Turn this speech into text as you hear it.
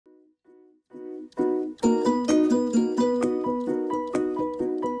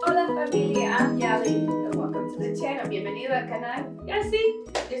Yelly, and welcome to the channel. Bienvenido al canal. Yeah, see,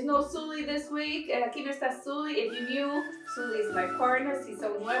 there's no Zully this week. Aquí no está Zully. If you knew, Zully is my partner. Si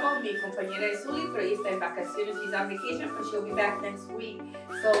son nuevos, mi compañera es Zully, pero ella está en vacaciones. She's on vacation, but she'll be back next week.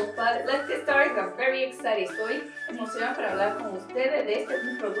 So, but let's get started. I'm very excited. Estoy emocionada para hablar con ustedes de este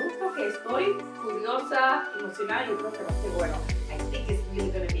producto que estoy curiosa, emocionada. Yo creo que va a ser bueno. I think it's really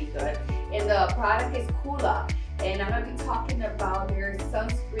going to be good. And the product is Coola. And I'm going to be talking about their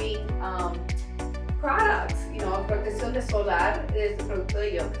sunscreen products, you know, protección de solar is the producto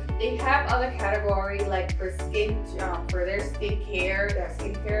de ellos. They have other categories like for skin, for their skincare,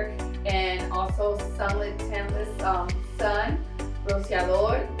 and also sunlit, tanless, sun,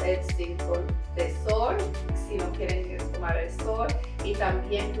 bronceador, de sol, si no quieren tomar el sol, y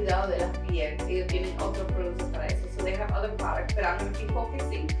también cuidado de la piel. Ellos tienen otros productos para eso. So they have other products, but I'm going to be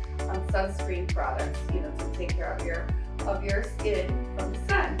focusing on sunscreen products, you know, to take care of your skin from the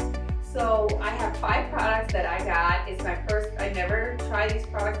sun. So I have 5 products that I got. It's my first, I never tried these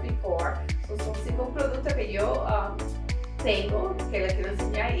products before. So son 5 productos que yo tengo, que les quiero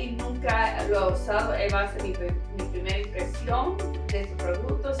enseñar y nunca lo he usado. Va a ser mi primera impresión de estos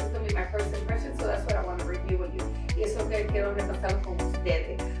productos. It's going to be my first impression, so that's what I want to review with you. Y eso que quiero repasar con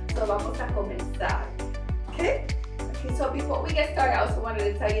ustedes. So vamos a comenzar. Okay? Okay, so before we get started, I also wanted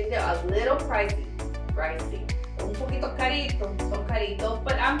to tell you they're a little pricey. Un poquito carito, son caritos,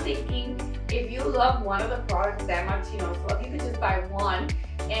 but I'm thinking if you love one of the products that much, you know, so if you could just buy one.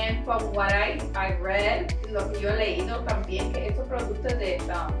 And from what I read, lo que yo he leído también, que estos productos de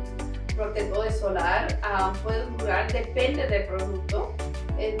protector de solar pueden durar, depende del producto,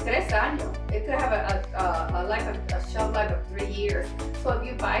 3 años. It could have a shelf life of 3 years. So if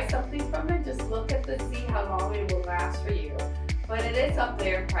you buy something from it, just look at to see how long it will last for you. But it is up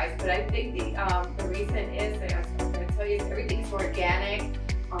there in price. But I think the reason is, and I'm going to tell you, everything's organic.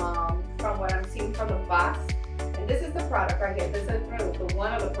 From what I'm seeing from the box, and this is the product right here. This is the product,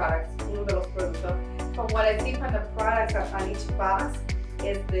 one of the products, uno de los productos. From what I see from the products on each box,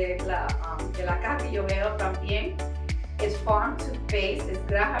 es de la caja que yo veo también. Es farm to face, es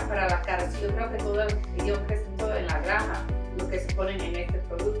granja para la cara. So yo creo que ellos crecen todo en la granja, lo que se ponen en este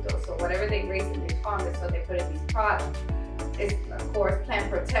producto. So whatever they raise in this farm, that's what they put in these products. It's, of course, plant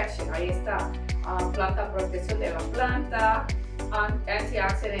protection. Ahí está. Planta protección de la planta,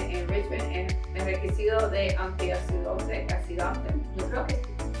 antioxidant enrichment, enriquecido de antioxidante. Yo creo que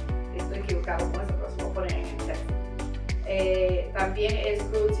estoy equivocado con eso, pero se lo voy a poner en el texto. También es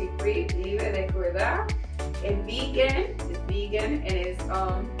cruelty free, libre de crueldad. Es vegan, and it's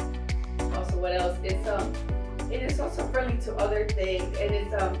also what else? It is also friendly to other things, and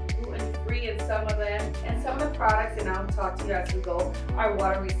it's gluten free in some of them, and some of the products, and I'll talk to you as we go, are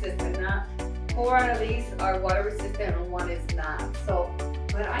water resistant. Not 4 out of these are water resistant and 1 is not. So,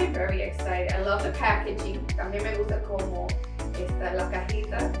 but I'm very excited. I love the packaging. También me gusta como está la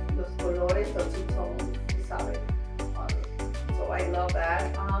cajita, los colores, los 2 tones, tú sabes. So I love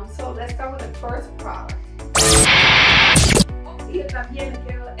that. So let's start with the first product. Y también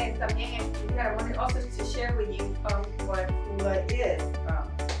quiero explicar, I wanted also to share with you what Coola is.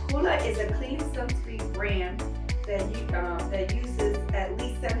 Coola is a clean sunscreen brand that uses at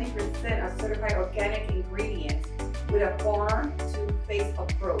least 70% of certified organic ingredients with a farm-to-face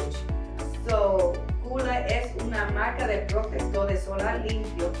approach. So, Coola es una marca de protector de solar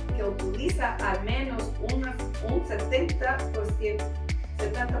limpio que utiliza al menos un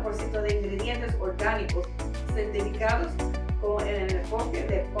 70% de ingredientes orgánicos certificados con el enfoque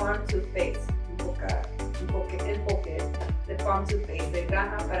de farm to face, enfoque de farm to face, de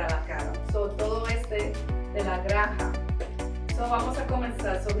granja para la cara. So todo de la granja. So vamos a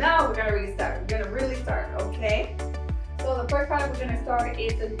comenzar. So now we're gonna really start. We're gonna really start, okay? So the first product we're gonna start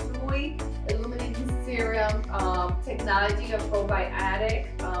is the Yelly Illuminating Serum Technology of Probiotic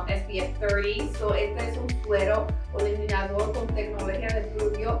SPF 30. So este es un suero o eliminador con tecnología de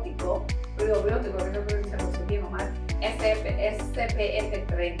probiótico, que no pronunciamos bien o mal, SPF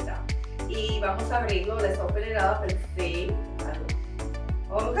 30. Y vamos a abrirlo. Let's open it up and see.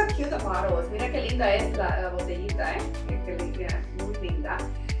 Oh, look how cute the bottle is. Mira qué linda es la botellita, qué linda, muy linda.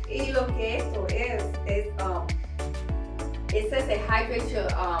 Y lo que esto es it says it hydrates your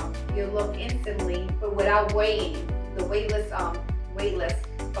look instantly, but without weighing, the weightless from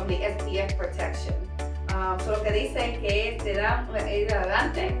the SPF protection. So lo que dice que te da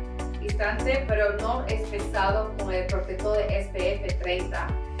hidratante instante, pero no es pesado con el protector de SPF 30.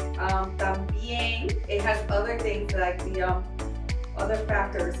 También it has other things like the other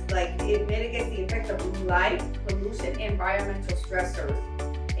factors, like it mitigates the effect of blue light, pollution, and environmental stressors.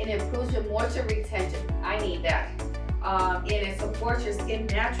 It improves your moisture retention. I need that. And it supports your skin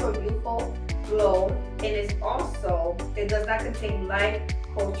natural youthful glow, and it's also, it does not contain light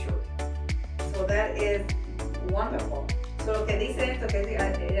culture. So that is wonderful. So lo que dice esto, que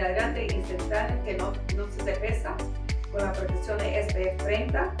es hidratante instantáneo, que no se te pesa, con la protección de SPF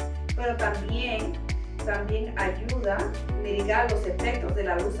 30, pero también ayuda a mitigar los efectos de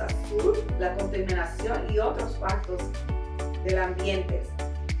la luz azul, la contaminación y otros factores del ambiente.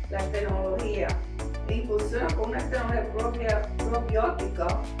 La tecnología infusiona con una tecnología probiótica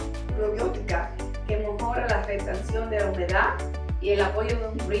que mejora la retención de la humedad y el apoyo de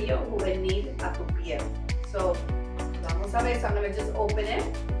un brillo juvenil a tu piel. So, vamos a ver, so I'm going to just open it.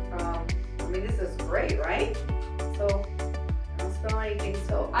 I mean, this is great, right? So, I don't smell anything.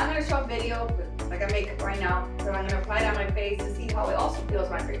 So, I'm going to show a video, like I make it right now, so I'm going to apply it on my face to see how it also feels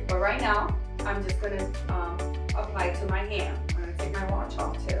my face. But right now, I'm just going to apply it to my hand. I'm going to take my watch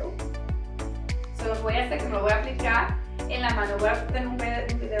off too. So, lo que voy a hacer es que me lo voy a aplicar en la mano. Voy a tener un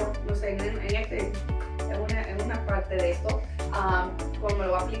video, no sé, en una parte de esto, cómo me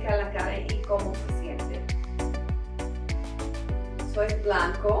lo voy a aplicar en la cara y cómo se siente. So, es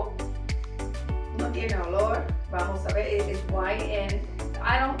blanco, no tiene olor. Vamos a ver, it's white and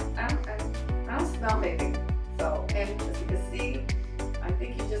I don't smell anything. So, and as you can see, I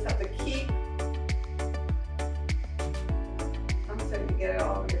think you just have to keep until you get it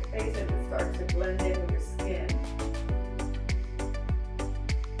all over your face and it starts to blend in with your skin.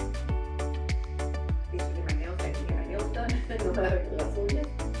 These should be my nails, I can get my nails done. No matter las uñas.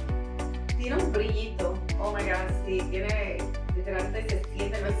 Tiene un brillito. Oh my god, sí, tiene, literalmente se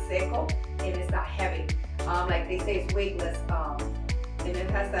siente, no es seco, and it's not heavy. Like they say, it's weightless, and it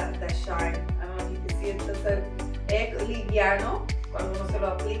has that shine. I don't know if you can see it. Entonces, es liviano, cuando uno se lo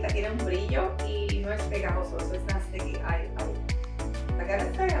aplica, tiene un brillo y no es pegajoso, so it's not sticky. I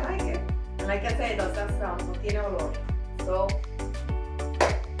gotta say, I like it. And like I said, it doesn't smell, no tiene olor. So,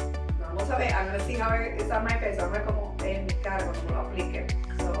 vamos a ver, I'm gonna see how it's on my face. Vamos a ver cómo en mi cara cuando me lo aplique.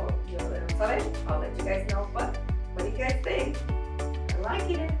 So, yo lo dejo saber. I'll let you guys know. But what do you guys think? I'm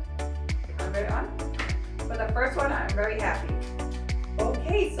liking it. I'm very on. For the first one, I'm very happy.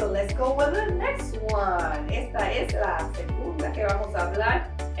 Okay, so let's go with the next one. Esta es la segunda que vamos a hablar.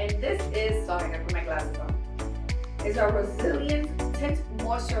 And this is, sorry, I gotta put my glasses on. It's our Brazilian Tint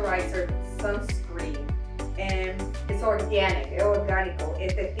Moisturizer Sunscreen. And it's organic, es orgánico.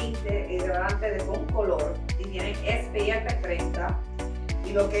 Este tinte hidratante de con color y tiene SPF 30.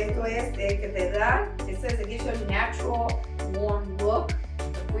 Y lo que esto es que te da, it says it gives you a natural warm look,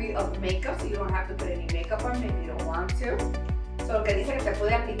 free of makeup, so you don't have to put any makeup on if you don't want to. So lo que dice que te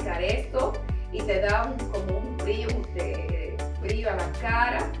puede aplicar esto y te da como un brillo, brillo a la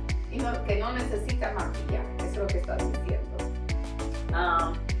cara y que no necesita maquillaje. Eso es lo que está diciendo.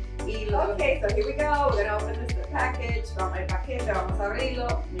 Okay, so here we go. We're gonna open this package. From my paquete, vamos a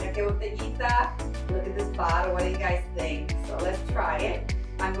abrirlo. Mira qué botellita. Look at this bottle. What do you guys think? So let's try it.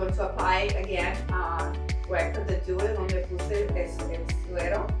 I'm going to apply it again where I put the dew, donde puse el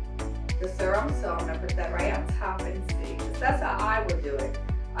suero, the serum. So I'm gonna put that right on top and see. That's how I would do it.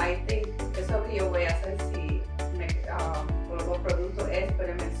 I think eso es lo que yo voy a hacer si me coloco producto es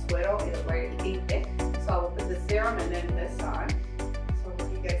ponerme el suero y después el tinte. So I will put the serum and then this on. So what do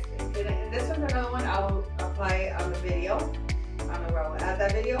you guys think? And this one's another one I will apply on the video. I don't know where I'll add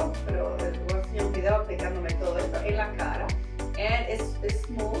that video, pero voy a enseñar un video aplicándome todo esto en la cara. And it's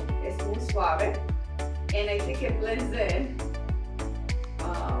smooth, it's muy suave, and I think it blends in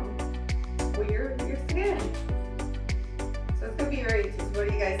with your skin. So it's gonna be very interesting. What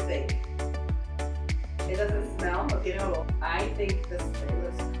do you guys think? It doesn't smell, no tiene olor. I think this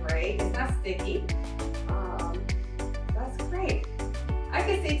looks great. It's not sticky. That's great. I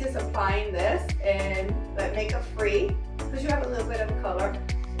can see just applying this and like makeup free because you have a little bit of color.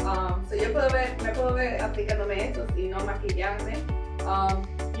 So yo me puedo ver aplicándome esto y no maquillarme.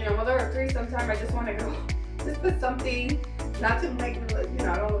 You know, Mother of Three, sometimes I just want to go, just put something, not to make me look, you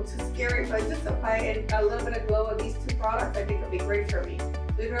know, I don't look too scary, but just apply a little bit of glow of these two products. I think it'll be great for me.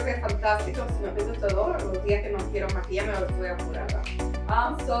 Yo creo que es fantástico si me aplico todo los días que no quiero maquillarme o estoy apurada.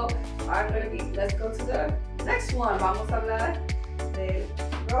 So I'm going to be, let's go to the next one. Vamos a hablar del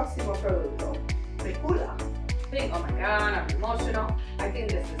próximo producto, de Coola. Oh my god, I'm emotional. I think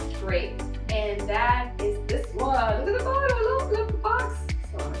this is great. And that is this one. Look at the bottle, I love the box.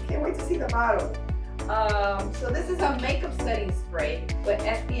 So I can't wait to see the bottle. So this is a makeup setting spray with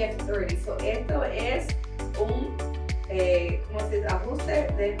SPF 30. So esto es un ¿cómo se dice?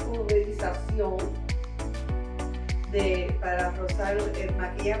 Ajuste de pulverización para rozar el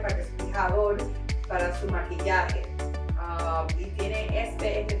maquillaje, para que es fijador para su maquillaje. Y tiene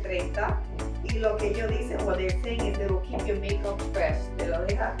SPF 30 y Y lo que ellos dicen, what they're saying is it will keep your makeup fresh. Te lo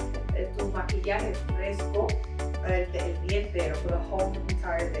deja tu maquillaje fresco para el día entero, for the whole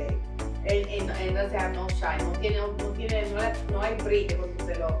entire day. And doesn't have no shine. No hay brillo cuando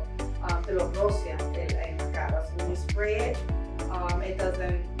te lo rocian en la cara. So when you spray it, it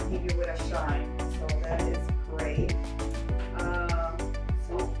doesn't leave you with a shine. So that is great.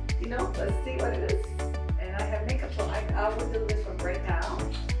 So, you know, let's see what it is. And I have makeup, so I will do this one right now.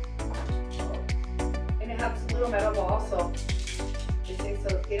 And it has a little metal ball, so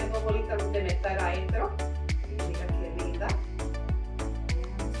tiene dos bolitas de metal adentro. Y mira qué linda.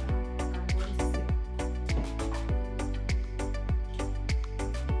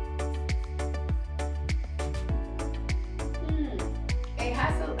 It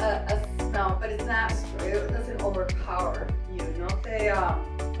has a smell, but it's not, it doesn't overpower you. No te,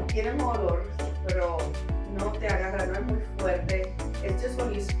 tiene un olor, pero no te agarra, no es muy fuerte. It's just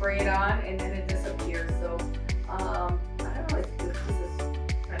when you spray it on and then it disappears. So, I don't know, this is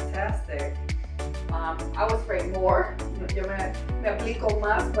fantastic. I would spray more. Yo me aplico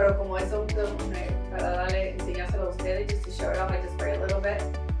más, pero como eso para enseñárselo a ustedes, just to show it off, I just spray a little bit.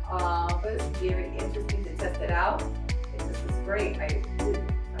 But it's very interesting to test it out. This is great. I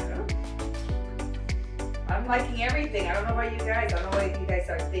don't know. I'm liking everything. I don't know about you guys. I don't know what you guys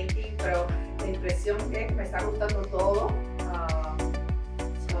are thinking, pero la impresión que me está gustando todo.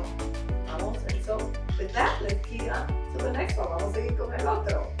 So, vamos. And so, with that, let's keep on to the next one. Vamos a seguir con el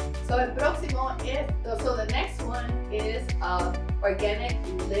otro. So, el próximo es, so the next one is organic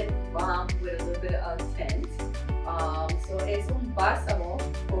lip balm with a little bit of tint. So, es un bálsamo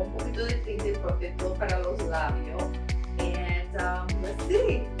con un poquito de tinte protector para los labios. And let's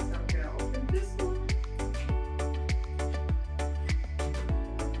see. So, I'm going to open this one.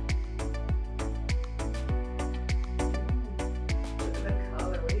 Look at the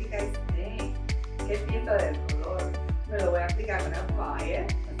color. What do you guys think? ¿Qué piensa del color? Me lo voy a aplicar. I'm going to apply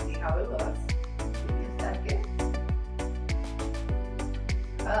it. Let's see how it looks. Give me a second.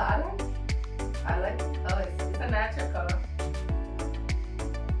 I like the color. It's a natural color.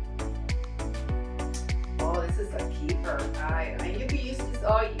 Oh, this is a keeper. And you can use this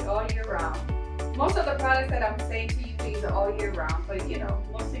all year round. Most of the products that I'm saying to you can use it all year round, but you know,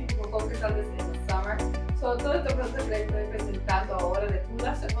 mostly people focus on this in the summer. So todos estos productos que les estoy presentando ahora de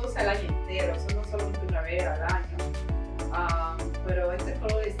Coola se puede usar el año entero, eso no solamente una vez al año. Pero este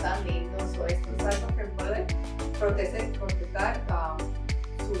color es tan lindo, so esto es algo que puede proteger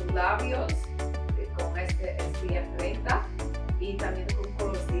sus labios con este SPF 30 y también con un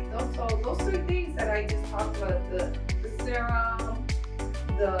colorcito. So those three things that I just talked about, the serum,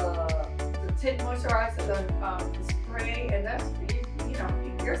 the tint moisturizer, the spray, and that's, you know,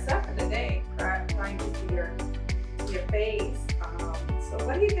 you're set for the day, trying to see your face. So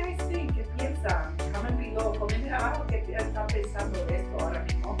what do you guys think? ¿Qué piensan? Comment below, comenten abajo qué están pensando de esto ahora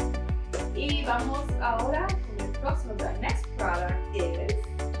mismo. Y vamos ahora con el próximo. The next product is,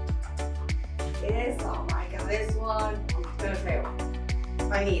 oh my god, this one, I'm gonna tell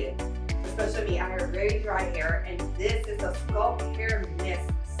you, I need it. Especially me, I have very dry hair, and this is a Scalp Hair Mist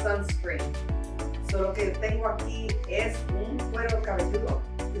Sunscreen. So lo que tengo aquí es un cuero cabelludo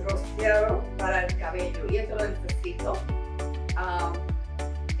rociado para el cabello, y esto lo necesito.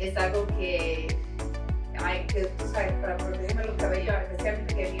 Es algo que hay que, tú sabes, para protegerme los cabellos,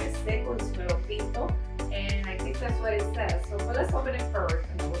 especialmente que viene seco y si me lo pinto. And I think that's what it says. So but let's open it first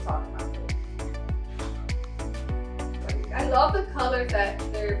and then we'll talk about it. I love the colors that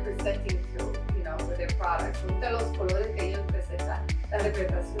they're presenting through, you know, with their products. Me gustan los colores que ellos presentan, la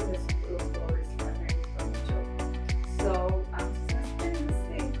representación de los colores. Me gusta mucho. So I'm just gonna spin this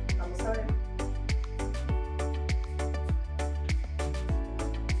thing. Vamos a ver.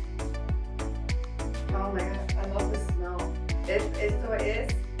 Oh my god, I love the smell. Esto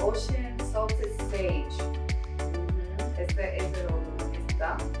es Ocean Salted Sage. Este es el olor que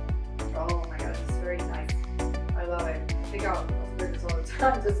está. Oh my god, it's very nice. I love it. I think I'll spray this all the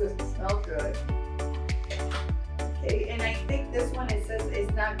time just to smell good. Okay, and I think this one, it says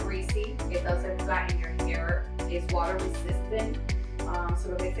it's not greasy. It doesn't flatten your hair. It's water resistant. So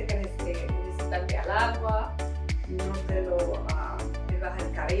lo que dice que es resistente al agua. No te lo baja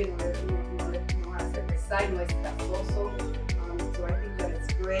el cabello, no hace pesar, no es grasoso. So I think that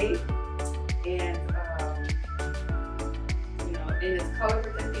it's great. And you know, and it's color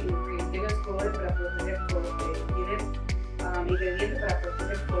protecting ingredient. Tiene los colores para proteger el color que tiene ingredientes para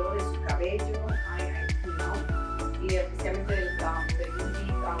proteger el color de su cabello. You know, y especialmente the UV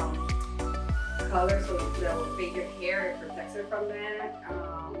color, so that will fade your hair and protects it from that.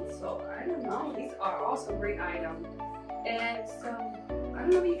 So I don't know. These are also great items. And so I don't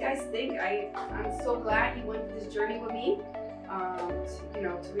know what you guys think. I'm so glad you went through this journey with me,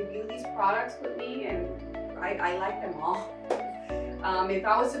 to review these products with me, and I like them all. If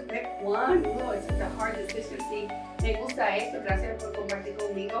I was to pick one, it's such a hard decision. Sí, me gusta esto, gracias por compartir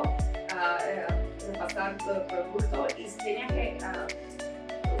conmigo, repasar todo el producto, y si tenía que,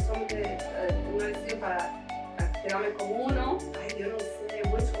 son una decisión para quedarme con uno, yo no sé,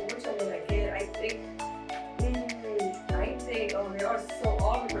 which one would I get? I think, they are so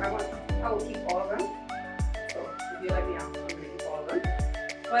all of them. I will keep all of them. So if you like me, I'm gonna keep all of them.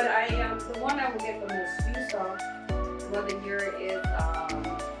 But the one I will get the most use of throughout the year is,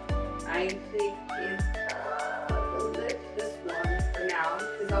 I think is this one for now,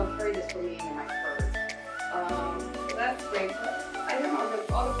 because I'll carry this with me in my purse. So that's great. But I don't know,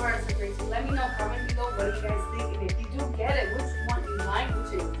 all the products are great. So let me know, comment below, what do you guys think? And if you do get it, which one you like,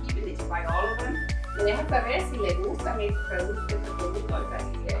 which you keep, and did you buy all of them? Me dejan saber si les gustan estos productos al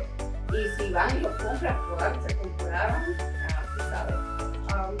taller. Y si van y los compran, probablemente se compraron, tú sabes.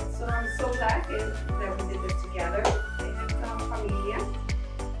 So I'm so glad that we did this together. And Familia,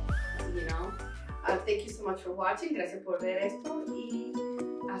 thank you so much for watching. Gracias por ver esto y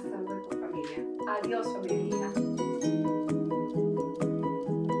hasta luego, familia. Adiós, familia.